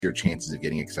your chances of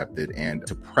getting accepted. And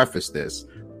to preface this,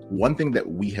 one thing that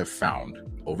we have found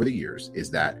over the years is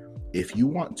that if you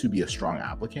want to be a strong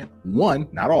applicant, one,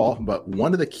 not all, but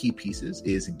one of the key pieces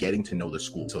is getting to know the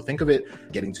school. So think of it,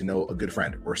 getting to know a good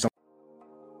friend or someone.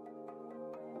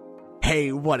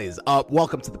 Hey, what is up?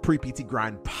 Welcome to the Pre-PT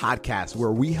Grind podcast,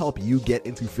 where we help you get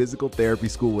into physical therapy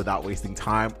school without wasting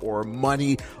time or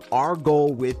money. Our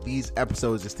goal with these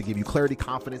episodes is to give you clarity,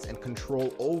 confidence, and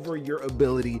control over your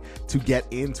ability to get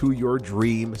into your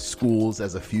dream schools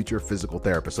as a future physical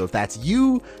therapist. So if that's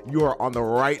you, you're on the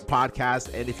right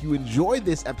podcast. And if you enjoyed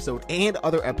this episode and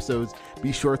other episodes,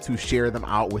 be sure to share them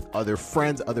out with other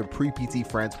friends, other pre-PT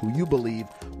friends who you believe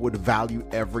would value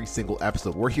every single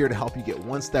episode. We're here to help you get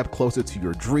one step closer to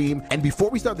your dream. And before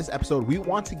we start this episode, we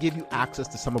want to give you access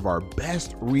to some of our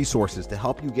best resources to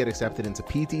help you get accepted into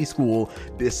PT school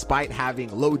despite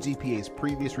having low GPAs,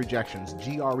 previous rejections,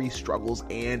 GRE struggles,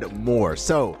 and more.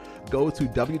 So go to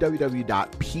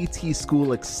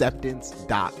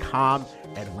www.ptschoolacceptance.com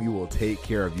and we will take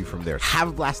care of you from there. Have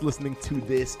a blast listening to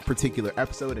this particular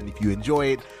episode. And if you enjoy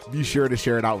it, be sure to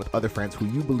share it out with other friends who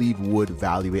you believe would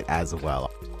value it as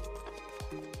well.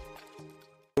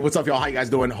 What's up, y'all? How you guys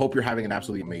doing? Hope you're having an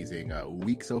absolutely amazing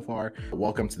week so far.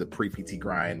 Welcome to the Pre-PT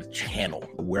Grind channel.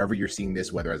 Wherever you're seeing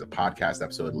this, whether as a podcast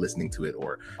episode, listening to it,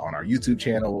 or on our YouTube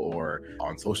channel or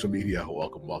on social media,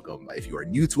 welcome. If you are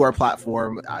new to our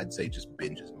platform, I'd say just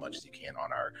binge as much as you can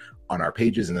on our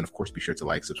pages. And then, of course, be sure to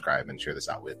like, subscribe, and share this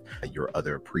out with your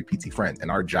other pre-PT friends.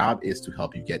 And our job is to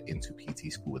help you get into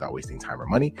PT school without wasting time or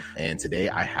money. And today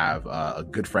I have a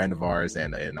good friend of ours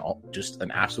and just an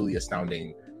absolutely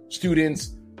astounding student,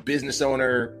 business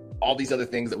owner, all these other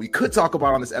things that we could talk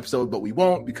about on this episode, but we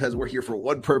won't, because we're here for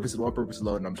one purpose and one purpose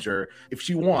alone. And I'm sure if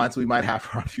she wants, we might have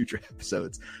her on future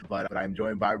episodes. But I'm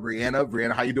joined by Briana.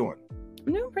 Briana, how you doing?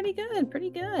 I'm doing pretty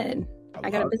good. I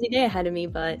got a busy day ahead of me,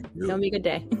 but it's going to be a good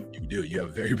day. You do. You have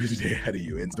a very busy day ahead of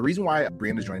you. And the reason why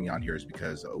Briana's joining me on here is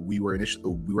because we were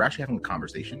actually having a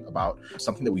conversation about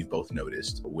something that we've both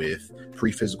noticed with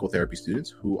pre-physical therapy students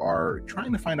who are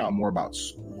trying to find out more about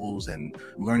schools and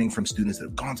learning from students that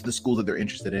have gone to the schools that they're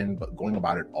interested in, but going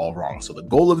about it all wrong. So the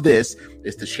goal of this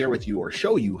is to share with you or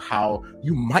show you how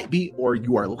you might be, or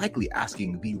you are likely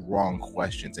asking the wrong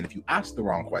questions. And if you ask the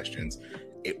wrong questions,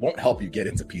 it won't help you get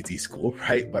into PT school,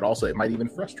 right? But also it might even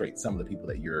frustrate some of the people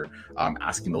that you're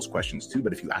asking those questions to.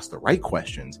 But if you ask the right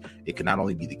questions, it can not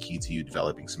only be the key to you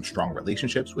developing some strong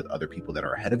relationships with other people that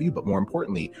are ahead of you, but more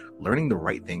importantly, learning the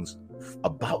right things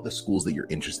about the schools that you're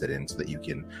interested in so that you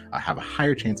can have a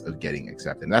higher chance of getting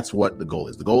accepted. And that's what the goal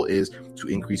is. The goal is to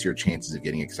increase your chances of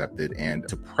getting accepted. And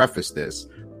to preface this,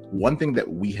 one thing that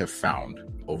we have found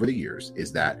over the years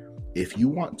is that if you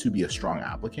want to be a strong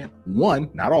applicant, one,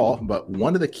 not all, but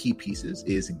one of the key pieces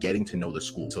is getting to know the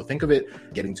school. So think of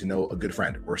it, getting to know a good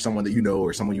friend or someone that you know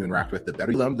or someone you interact with. The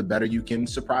better you know them, the better you can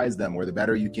surprise them, or the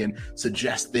better you can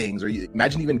suggest things. Or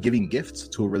imagine even giving gifts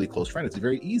to a really close friend. It's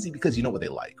very easy because you know what they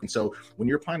like. And so when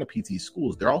you're applying to PT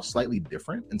schools, they're all slightly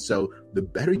different. And so the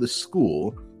better the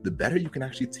school, the better you can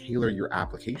actually tailor your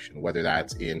application, whether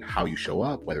that's in how you show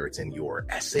up, whether it's in your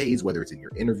essays, whether it's in your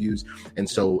interviews. And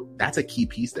so that's a key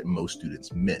piece that most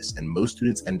students miss. And most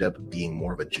students end up being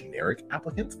more of a generic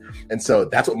applicant. And so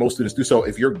that's what most students do. So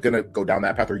if you're going to go down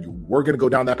that path, or you were going to go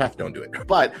down that path, don't do it.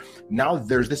 But now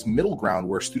there's this middle ground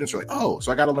where students are like, oh,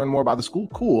 so I got to learn more about the school.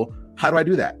 Cool. How do I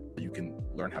do that? You can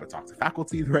learn how to talk to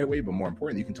faculty the right way, but more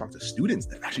importantly, you can talk to students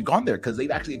that have actually gone there because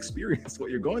they've actually experienced what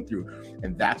you're going through.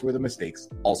 And that's where the mistakes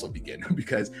also begin,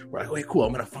 because we're like, okay, cool,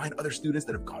 I'm going to find other students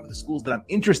that have gone to the schools that I'm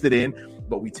interested in,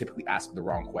 but we typically ask the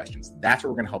wrong questions. That's what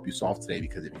we're going to help you solve today,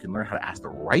 because if you can learn how to ask the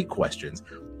right questions,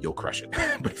 you'll crush it.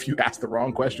 But if you ask the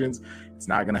wrong questions, it's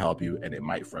not going to help you, and it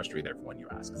might frustrate everyone you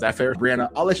ask. Is that fair? Briana,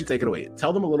 I'll let you take it away.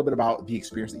 Tell them a little bit about the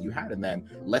experience that you had, and then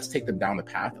let's take them down the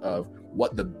path of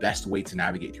what the best way to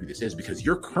navigate through this is, because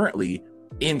you're currently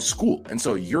in school. And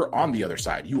so you're on the other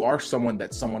side. You are someone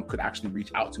that someone could actually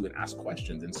reach out to and ask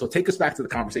questions. And so take us back to the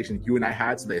conversation you and I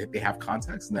had so that they have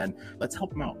context, and then let's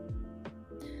help them out.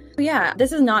 Yeah,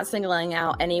 this is not singling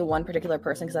out any one particular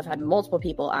person, because I've had multiple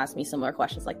people ask me similar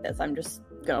questions like this. I'm just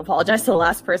going to apologize to the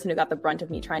last person who got the brunt of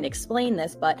me trying to explain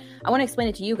this, but I want to explain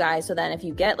it to you guys, so then if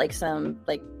you get like some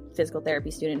physical therapy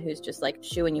student who's just like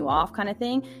shooing you off kind of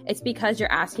thing, it's because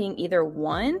you're asking either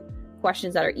one,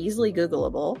 questions that are easily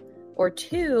Googleable, or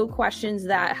two, questions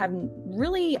that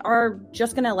are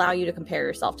just going to allow you to compare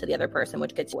yourself to the other person,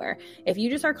 which gets you where if you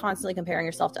just are constantly comparing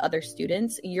yourself to other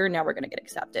students, you're never going to get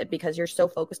accepted because you're so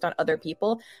focused on other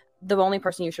people. the only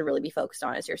person you should really be focused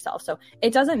on is yourself. So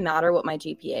it doesn't matter what my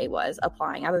GPA was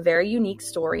applying. I have a very unique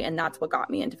story, and that's what got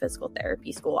me into physical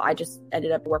therapy school. I just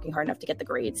ended up working hard enough to get the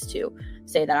grades to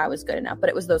say that I was good enough. But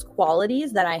it was those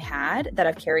qualities that I had that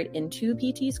I've carried into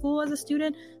PT school as a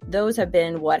student. Those have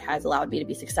been what has allowed me to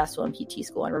be successful in PT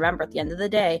school. And remember, at the end of the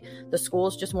day, the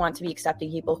schools just want to be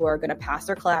accepting people who are going to pass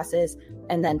their classes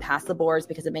and then pass the boards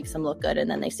because it makes them look good. And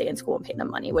then they stay in school and pay them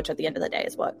money, which at the end of the day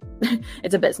is what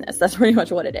it's a business. That's pretty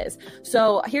much what it is.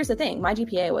 So here's the thing. My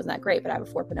GPA wasn't that great, but I have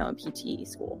a 4.0 in PT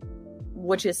school,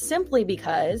 which is simply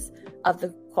because of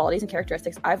the qualities and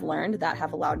characteristics I've learned that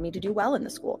have allowed me to do well in the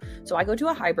school. So I go to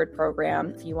a hybrid program.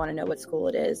 If you want to know what school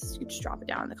it is, you just drop it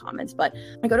down in the comments. But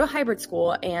I go to a hybrid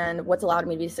school, and what's allowed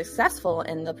me to be successful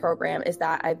in the program is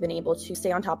that I've been able to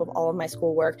stay on top of all of my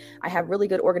schoolwork. I have really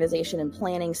good organization and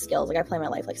planning skills. Like I plan my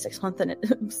life like 6 months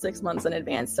in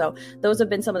advance. So those have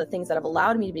been some of the things that have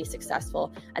allowed me to be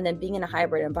successful. And then being in a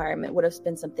hybrid environment would have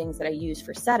been some things that I use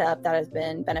for setup that has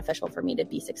been beneficial for me to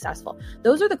be successful.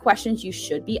 Those are the questions you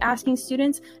should be asking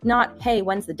students. Not, hey,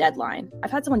 when's the deadline?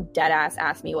 I've had someone dead ass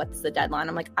ask me what's the deadline.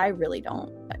 I'm like, I really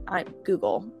don't. I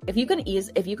Google. If you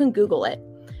can Google it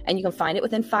and you can find it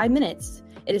within 5 minutes,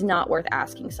 it is not worth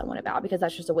asking someone about, because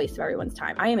that's just a waste of everyone's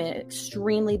time. I am an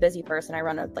extremely busy person. I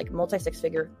run a multi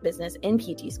 6-figure business in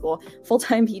PT school,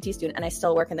 full-time PT student, and I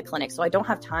still work in the clinic. So I don't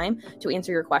have time to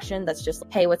answer your question. That's just,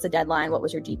 hey, what's the deadline? What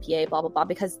was your GPA? Blah, blah, blah,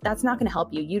 because that's not going to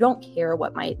help you. You don't care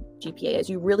what my GPA is.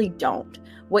 You really don't.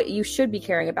 What you should be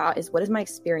caring about is, what has my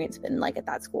experience been like at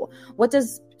that school? What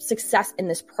does success in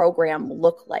this program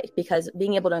look like? Because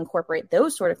being able to incorporate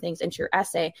those sort of things into your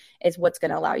essay is what's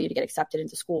going to allow you to get accepted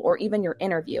into school, or even your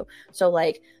interview. So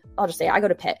I'll just say I go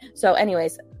to Pitt. So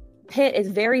anyways, Pitt is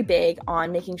very big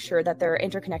on making sure that they're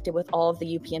interconnected with all of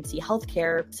the UPMC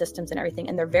healthcare systems and everything.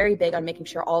 And they're very big on making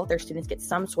sure all of their students get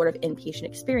some sort of inpatient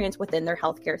experience within their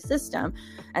healthcare system.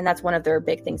 And that's one of their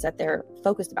big things that they're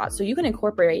focused about. So you can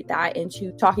incorporate that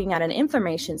into talking at an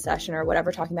information session or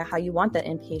whatever, talking about how you want that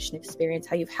inpatient experience,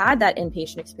 how you've had that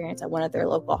inpatient experience at one of their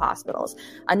local hospitals.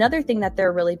 Another thing that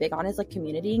they're really big on is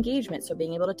community engagement. So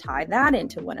being able to tie that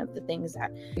into one of the things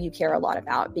that you care a lot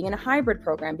about. Being in a hybrid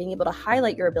program, being able to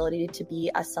highlight your ability to be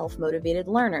a self-motivated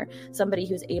learner, somebody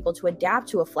who's able to adapt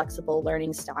to a flexible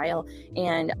learning style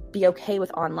and be okay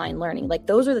with online learning.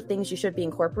 Those are the things you should be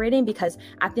incorporating, because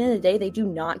at the end of the day, they do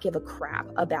not give a crap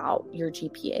about your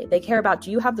GPA. They care about,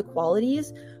 do you have the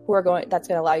qualities that's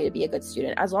going to allow you to be a good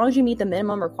student? As long as you meet the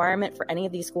minimum requirement for any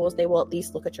of these schools, they will at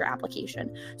least look at your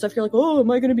application. So if you're like, oh,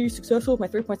 am I going to be successful with my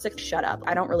 3.6? Shut up.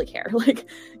 I don't really care.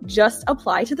 Just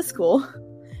apply to the school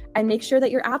and make sure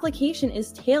that your application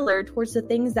is tailored towards the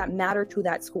things that matter to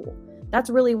that school. That's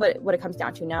really what it comes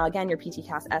down to. Now, again, your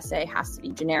PTCAS essay has to be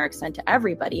generic, sent to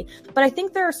everybody. But I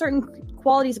think there are certain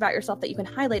qualities about yourself that you can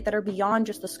highlight that are beyond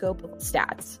just the scope of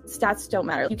stats. Stats don't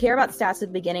matter. You care about stats at the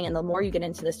beginning, and the more you get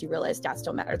into this, you realize stats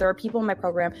don't matter. There are people in my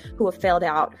program who have failed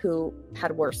out, who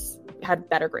had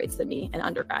better grades than me in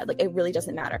undergrad. It really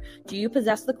doesn't matter. Do you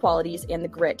possess the qualities and the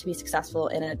grit to be successful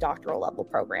in a doctoral level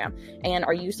program? And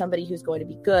are you somebody who's going to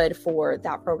be good for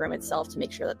that program itself to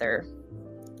make sure that they're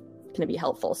going to be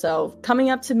helpful? So coming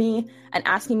up to me and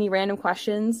asking me random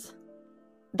questions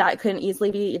that couldn't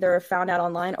easily be either found out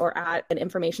online or at an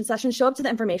information session, show up to the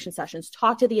information sessions,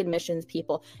 talk to the admissions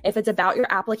people. If it's about your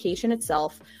application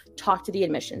itself, talk to the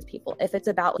admissions people. If it's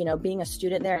about, being a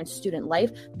student there and student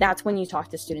life, that's when you talk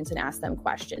to students and ask them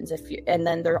questions. And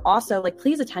then they're also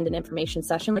please attend an information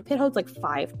session. Pitt holds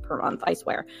 5 per month, I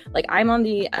swear. I'm on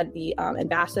the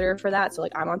ambassador for that. So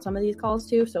I'm on some of these calls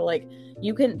too. So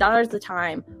that is the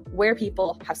time where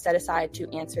people have set aside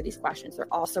to answer these questions. They're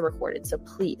also recorded. So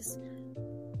please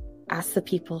ask the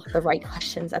people the right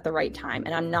questions at the right time.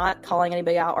 And I'm not calling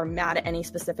anybody out or mad at any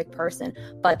specific person,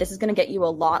 but this is going to get you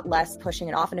a lot less pushing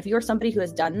it off. And if you're somebody who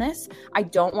has done this, I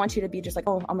don't want you to be just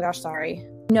oh my gosh, sorry.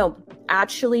 No,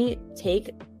 actually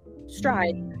take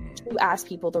stride to ask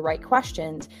people the right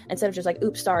questions instead of just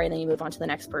oops, sorry, and then you move on to the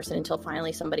next person until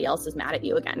finally somebody else is mad at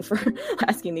you again for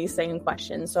asking these same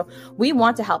questions. So we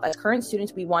want to help. As current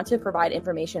students, we want to provide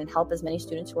information and help as many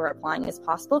students who are applying as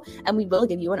possible, and we will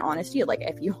give you an honest view.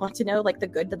 If you want to know the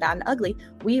good, the bad, and ugly,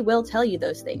 we will tell you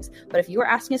those things. But if you are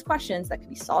asking us questions that could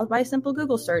be solved by a simple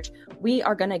Google search, we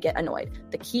are going to get annoyed.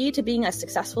 The key to being a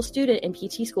successful student in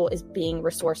PT school is being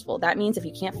resourceful. That means if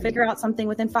you can't figure out something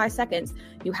within 5 seconds,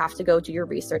 you have to go do your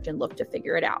research and look to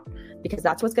figure it out, because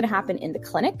that's what's going to happen in the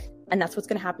clinic, and that's what's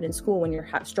going to happen in school when you're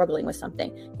struggling with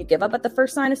something. You give up at the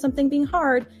first sign of something being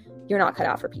hard, you're not cut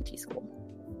out for PT school.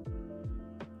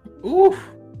 Oof.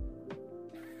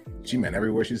 She meant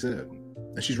every word she said.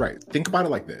 And she's right. Think about it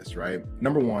like this, right?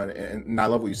 Number one, and I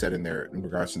love what you said in there in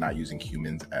regards to not using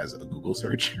humans as a Google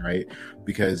search, right?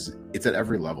 Because it's at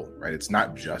every level, right? It's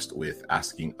not just with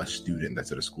asking a student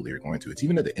that's at a school that you're going to. It's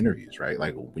even at the interviews, right?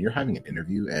 Like when you're having an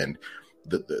interview and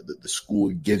the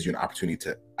school gives you an opportunity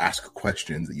to ask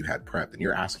questions that you had prepped, and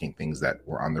you're asking things that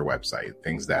were on their website,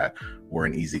 things that were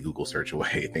an easy Google search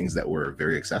away, things that were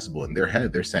very accessible. In their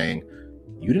head, they're saying,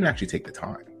 you didn't actually take the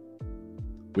time,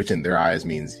 which in their eyes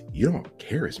means you don't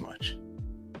care as much.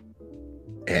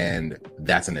 And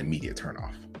that's an immediate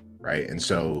turnoff, right? And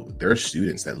so there are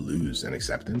students that lose an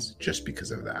acceptance just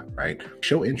because of that, right?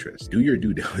 Show interest, do your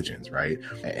due diligence, right?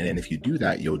 And if you do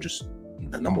that, you'll just,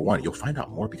 number one, you'll find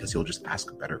out more because you'll just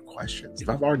ask better questions. If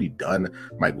I've already done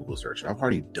my Google search, if I've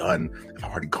already gone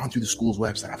through the school's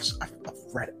website, I've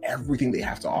read everything they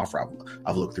have to offer.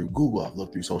 I've looked through Google, I've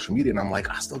looked through social media, and I'm like,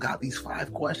 I still got these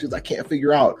 5 questions I can't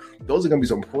figure out. Those are going to be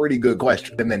some pretty good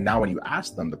questions. And then now when you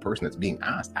ask them, the person that's being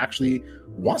asked actually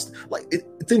wants, like,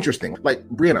 it's interesting. Like,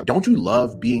 Briana, don't you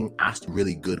love being asked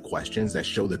really good questions that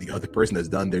show that the other person has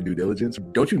done their due diligence?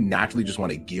 Don't you naturally just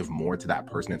want to give more to that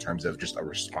person in terms of just a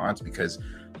response, because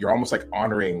you're almost like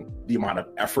honoring the amount of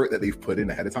effort that they've put in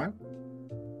ahead of time?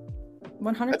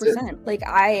 100%. Like,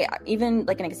 I even,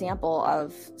 like, an example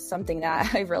of something that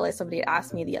I realized somebody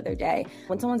asked me the other day.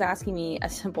 When someone's asking me a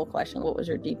simple question, what was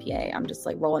your GPA? I'm just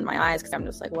like rolling my eyes because I'm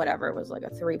just like, whatever. It was like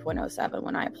a 3.07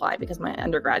 when I applied because my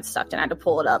undergrad sucked and I had to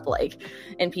pull it up like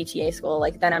in PTA school.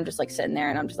 Like, then I'm just like sitting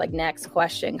there and I'm just like, next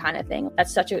question kind of thing.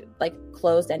 That's such a like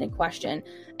closed-ended question.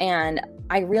 And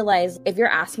I realize if you're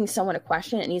asking someone a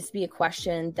question, it needs to be a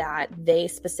question that they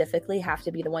specifically have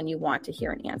to be the one you want to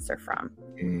hear an answer from.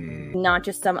 Not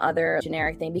just some other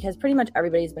generic thing, because pretty much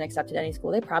everybody's been accepted at any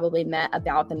school. They probably met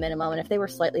about the minimum. And if they were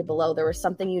slightly below, there was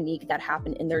something unique that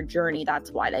happened in their journey.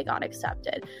 That's why they got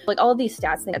accepted. Like all of these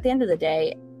stats things, at the end of the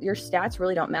day, your stats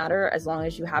really don't matter as long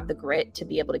as you have the grit to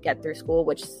be able to get through school,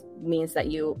 which means that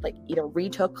you like either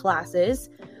retook classes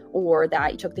or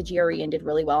that you took the GRE and did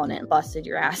really well and it busted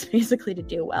your ass basically to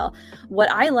do well. What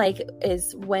I like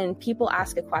is when people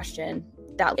ask a question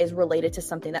that is related to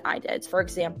something that I did. For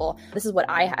example, this is what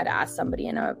I had asked somebody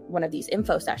in one of these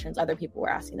info sessions. Other people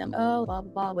were asking them, oh, blah,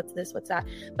 blah, blah, what's this, what's that?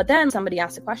 But then somebody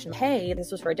asked a question, hey,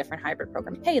 this was for a different hybrid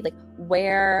program. Hey, like,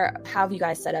 how have you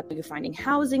guys set up? Are you finding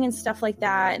housing and stuff like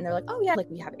that? And they're like, oh yeah, like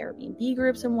we have Airbnb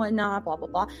groups and whatnot, blah, blah,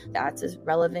 blah. That's a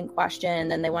relevant question.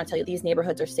 And then they want to tell you these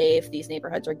neighborhoods are safe, these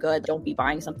neighborhoods are good, don't be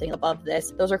buying something above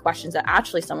this. Those are questions that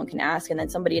actually someone can ask. And then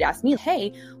somebody had asked me,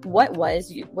 hey,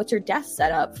 what's your desk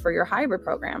setup for your hybrid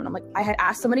program? And I'm like, I had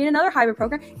asked somebody in another hybrid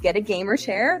program, get a gamer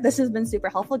chair. This has been super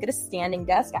helpful. Get a standing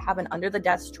desk. I have an under the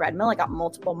desk treadmill. I got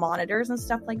multiple monitors and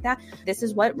stuff like that. This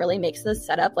is what really makes this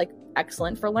setup like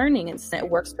excellent for learning. And it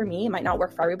works for me. It might not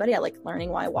work for everybody. I like learning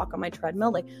while I walk on my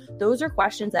treadmill. Like those are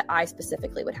questions that I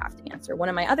specifically would have to answer. One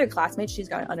of my other classmates, she's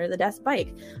got an under the desk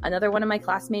bike. Another one of my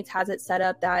classmates has it set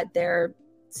up that their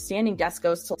standing desk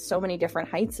goes to so many different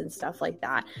heights and stuff like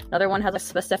that. Another one has a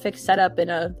specific setup in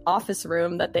an office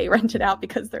room that they rented out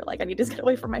because they're like, I need to get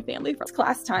away from my family for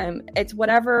class time. It's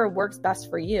whatever works best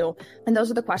for you. And those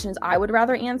are the questions I would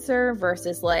rather answer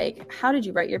versus like, how did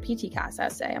you write your PT CAS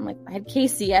essay? I'm like, I had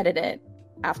Casey edit it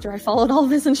after I followed all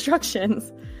of his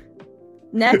instructions.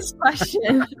 Next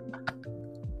question.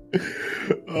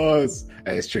 Oh,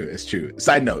 it's true.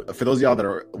 Side note, for those of y'all that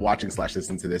are watching /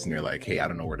 listening to this and you're like, hey, I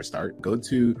don't know where to start, go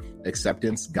to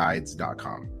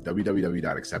acceptanceguides.com,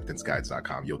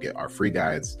 www.acceptanceguides.com. You'll get our free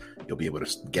guides. You'll be able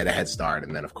to get a head start.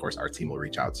 And then, of course, our team will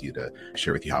reach out to you to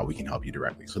share with you how we can help you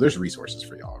directly. So there's resources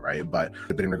for y'all, right? But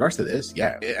in regards to this,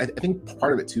 yeah, I think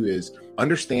part of it, too, is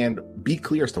be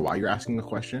clear as to why you're asking the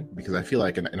question. Because I feel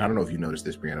like, and I don't know if you noticed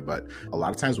this, Briana, but a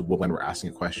lot of times when we're asking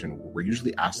a question, we're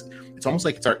usually asking, it's almost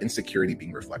like it's our insecurity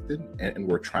being reflected. And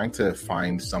we're trying to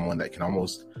find someone that can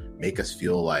almost make us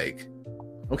feel like,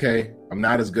 okay, I'm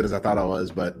not as good as I thought I was,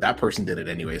 but that person did it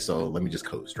anyway, so let me just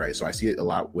coast, right? So I see it a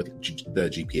lot with the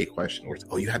GPA question, where it's,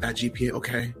 oh, you had that GPA?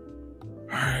 Okay.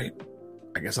 All right.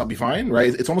 I guess I'll be fine,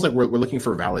 right? It's almost like we're looking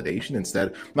for validation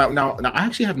instead. Now, I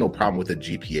actually have no problem with a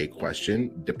GPA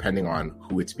question, depending on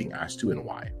who it's being asked to and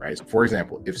why, right? So for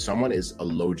example, if someone is a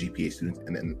low GPA student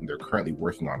and then they're currently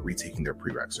working on retaking their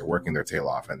prereqs or working their tail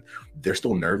off, and they're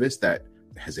still nervous that,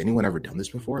 has anyone ever done this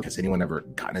before? Has anyone ever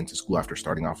gotten into school after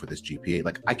starting off with this GPA?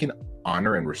 Like, I can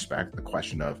honor and respect the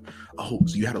question of, oh,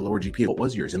 so you had a lower GPA. What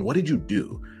was yours? And what did you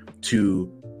do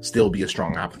to still be a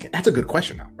strong applicant? That's a good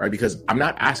question now, right? Because I'm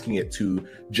not asking it to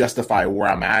justify where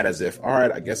I'm at as if, all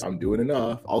right, I guess I'm doing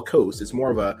enough, I'll coast. It's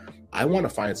more of I want to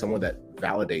find someone that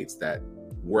validates that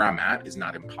where I'm at is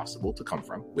not impossible to come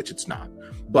from, which it's not.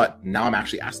 But now I'm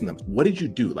actually asking them, what did you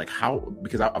do? Like how,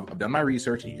 because I've done my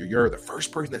research and you're the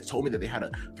first person that's told me that they had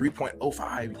a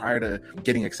 3.05 prior to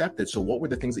getting accepted. So what were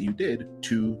the things that you did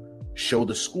to show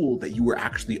the school that you were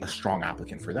actually a strong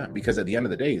applicant for them? Because at the end of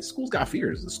the day, schools got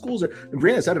fears. The schools are, and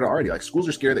Briana said it already, like schools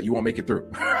are scared that you won't make it through.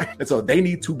 And so they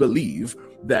need to believe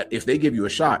that if they give you a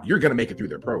shot, you're going to make it through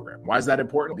their program. Why is that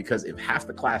important? Because if half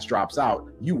the class drops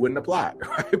out, you wouldn't apply,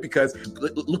 right? Because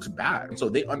it looks bad. And so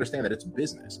they understand that it's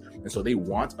business. And so they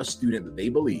want a student that they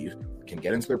believe can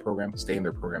get into their program, stay in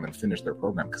their program, and finish their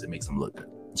program because it makes them look good.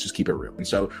 Let's just keep it real. And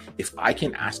so if I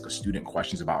can ask a student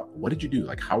questions about what did you do?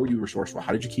 Like, how were you resourceful?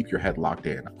 How did you keep your head locked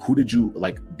in? Who did you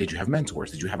did you have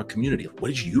mentors? Did you have a community? What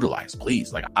did you utilize?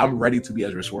 Please, I'm ready to be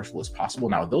as resourceful as possible.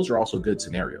 Now, those are also good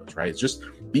scenarios, right? It's just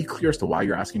be clear as to why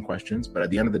you're asking questions. But at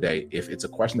the end of the day, if it's a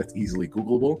question that's easily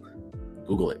Googleable,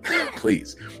 Google it.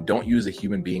 Please don't use a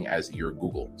human being as your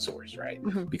Google source, right?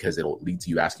 Mm-hmm. Because it'll lead to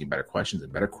you asking better questions,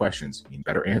 and better questions mean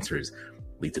better answers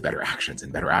lead to better actions,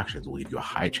 and better actions will leave you a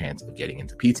high chance of getting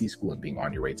into PT school and being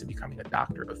on your way to becoming a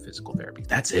doctor of physical therapy.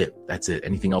 That's it.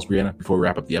 Anything else, Briana, before we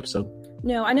wrap up the episode?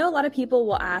 No, I know a lot of people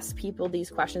will ask people these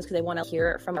questions because they want to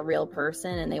hear it from a real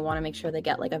person and they want to make sure they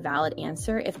get a valid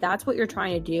answer. If that's what you're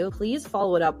trying to do, please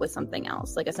follow it up with something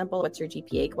else. Like a simple, what's your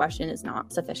GPA question is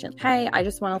not sufficient. Hey, I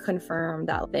just want to confirm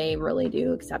that they really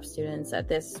do accept students at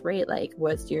this rate.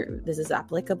 This is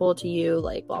applicable to you,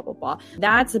 blah, blah, blah.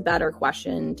 That's a better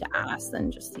question to ask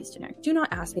than just these generic. Do not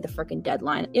ask me the freaking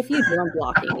deadline. If you do, I'm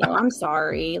blocking you. I'm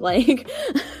sorry.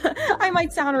 I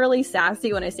might sound really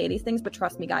sassy when I say these things, but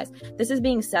trust me, guys, this is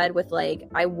being said with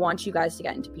I want you guys to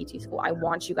get into PT school. I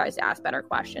want you guys to ask better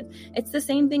questions. It's the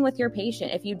same thing with your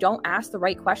patient. If you don't ask the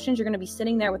right questions, you're going to be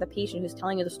sitting there with a patient who's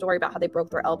telling you the story about how they broke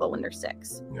their elbow when they're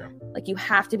 6. Yeah. You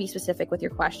have to be specific with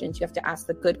your questions. You have to ask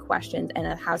the good questions and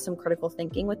have some critical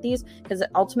thinking with these, because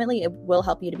ultimately it will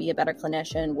help you to be a better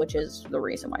clinician, which is the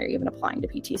reason why you're even applying to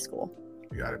PT school.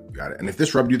 You got it. And if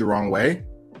this rubbed you the wrong way,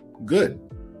 good.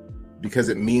 Because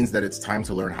it means that it's time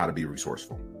to learn how to be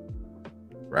resourceful.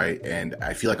 Right. And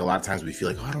I feel like a lot of times we feel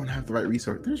I don't have the right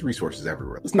resource. There's resources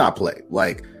everywhere. Let's not play.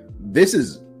 This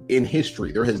is in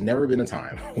history. There has never been a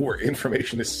time where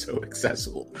information is so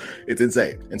accessible. It's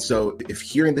insane. And so if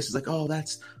hearing this is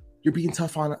you're being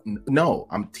tough on, no,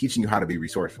 I'm teaching you how to be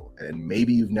resourceful. And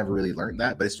maybe you've never really learned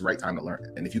that, but it's the right time to learn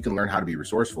it. And if you can learn how to be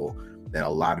resourceful, then a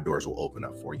lot of doors will open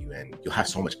up for you and you'll have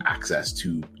so much access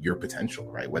to your potential,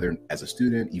 right? Whether as a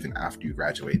student, even after you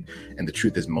graduate. And the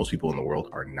truth is most people in the world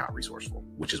are not resourceful,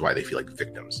 which is why they feel like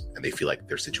victims and they feel like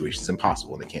their situation's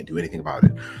impossible and they can't do anything about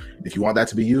it. If you want that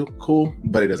to be you, cool,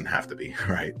 but it doesn't have to be,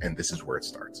 right? And this is where it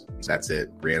starts. So that's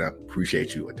it. Briana,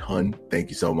 appreciate you a ton. Thank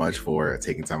you so much for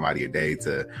taking time out of your day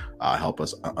to help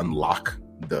us unlock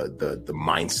the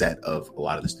mindset of a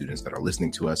lot of the students that are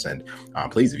listening to us. And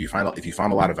please, if you found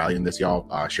a lot of value in this,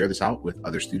 y'all share this out with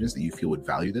other students that you feel would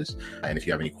value this. And if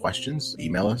you have any questions,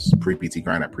 email us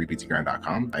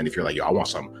preptgrind@preptgrind.com. And if you're I want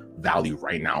some value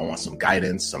right now, I want some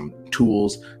guidance, some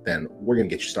tools, then we're going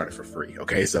to get you started for free.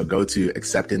 Okay. So go to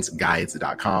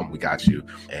acceptanceguides.com. We got you.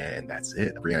 And that's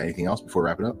it. Briana, anything else before we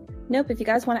wrap it up? Nope. If you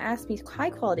guys want to ask me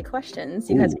high quality questions,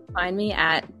 you guys can find me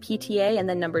at PTA and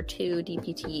then number 2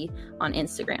 DPT on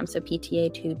Instagram. So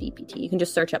PTA2 DPT. You can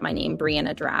just search up my name,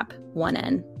 Briana Drapp, 1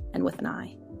 N and with an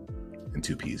I. And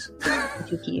 2 P's.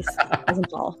 2 P's. As in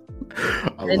Paul.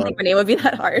 I didn't think my name would be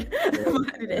that hard.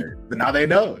 But now they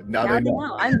know. Now they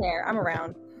know. I'm there. I'm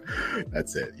around.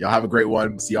 That's it. Y'all have a great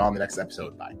one. See y'all on the next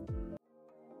episode. Bye.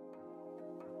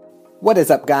 What is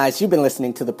up, guys? You've been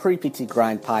listening to the Pre-PT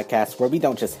Grind podcast, where we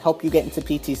don't just help you get into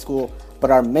PT school,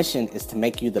 but our mission is to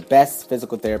make you the best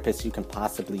physical therapist you can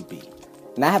possibly be.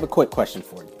 And I have a quick question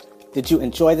for you. Did you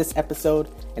enjoy this episode?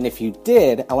 And if you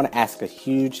did, I want to ask a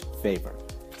huge favor.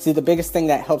 See, the biggest thing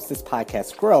that helps this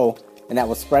podcast grow and that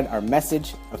will spread our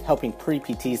message of helping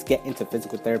pre-PTs get into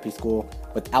physical therapy school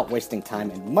without wasting time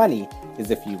and money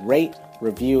is if you rate,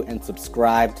 review, and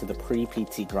subscribe to the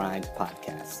Pre-PT Grind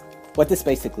podcast. What this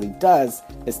basically does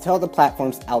is tell the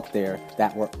platforms out there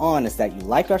that we're on is that you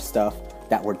like our stuff,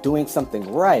 that we're doing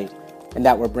something right, and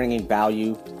that we're bringing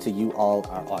value to you all,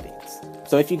 our audience.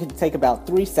 So if you could take about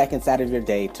 3 seconds out of your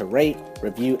day to rate,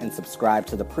 review, and subscribe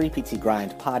to the Pre-PT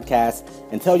Grind podcast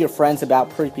and tell your friends about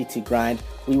Pre-PT Grind,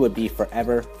 we would be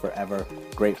forever, forever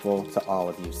grateful to all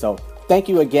of you. So thank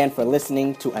you again for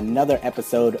listening to another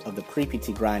episode of the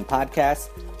Pre-PT Grind podcast.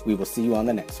 We will see you on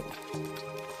the next one.